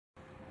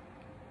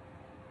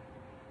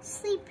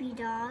Sleepy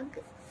Dog,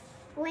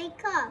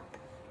 Wake Up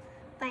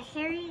by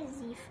Harriet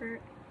Ziefert,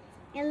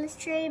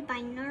 illustrated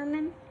by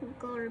Norman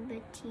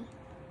Gorbaty.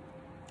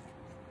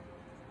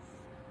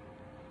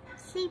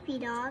 Sleepy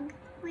Dog,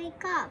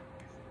 Wake Up.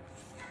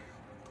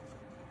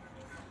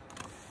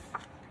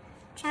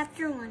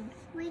 Chapter 1.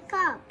 Wake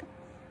up.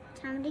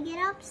 Time to get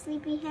up,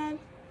 sleepyhead.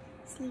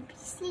 Sleepy,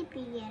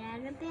 sleepy, get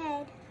out of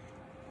bed.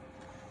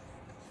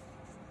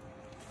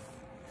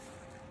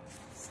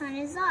 Sun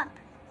is up.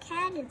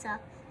 Cat is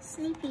up.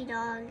 Sleepy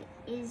Dog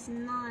is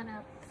not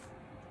up.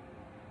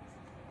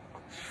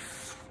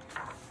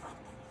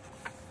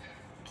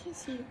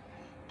 Kiss you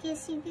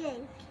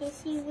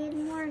good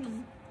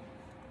morning.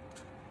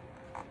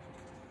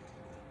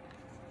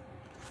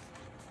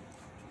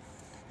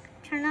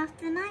 Turn off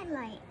the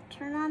nightlight,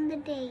 turn on the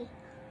day.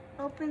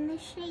 Open the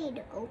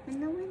shade, open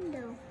the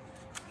window.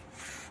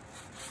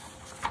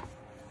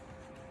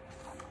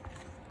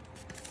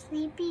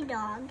 Sleepy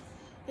Dog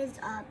is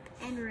up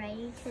and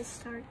ready to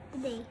start the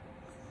day.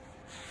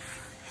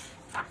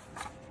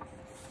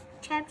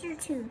 Chapter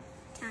 2,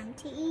 Time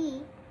to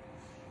Eat.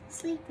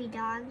 Sleepy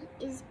Dog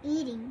is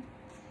eating.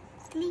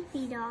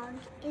 Sleepy Dog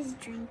is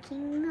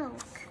drinking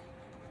milk.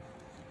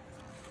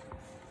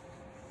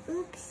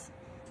 Oops,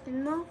 the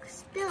milk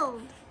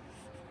spilled.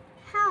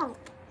 Help!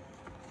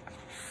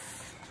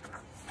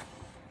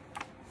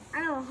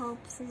 I'll help,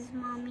 says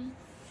Mommy.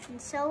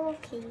 And so will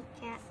Kitty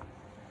Cat.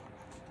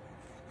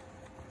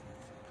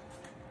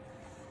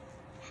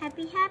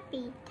 Happy,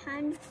 happy,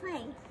 time to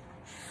play.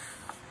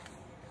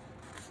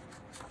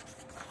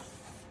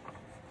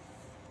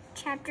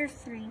 Chapter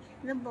 3,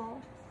 The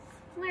Ball.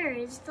 Where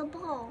is the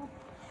ball?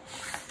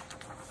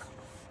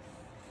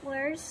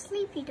 Where's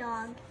Sleepy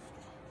Dog?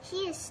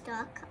 He is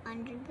stuck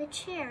under the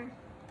chair.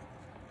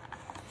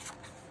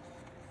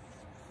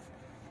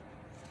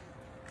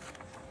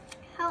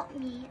 Help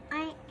me,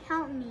 I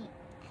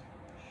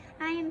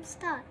am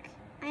stuck.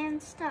 I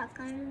am stuck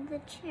under the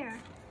chair.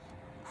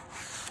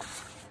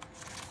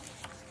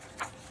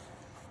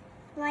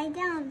 Lie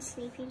down,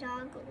 Sleepy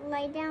Dog.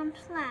 Lie down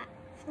flat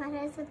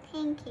as a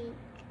pancake.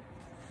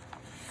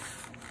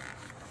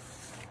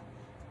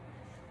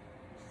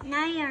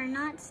 Now you are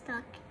not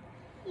stuck.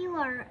 You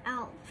are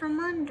out from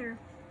under.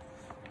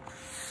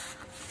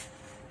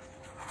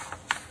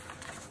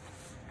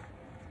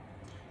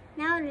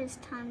 Now it is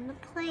time to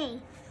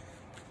play.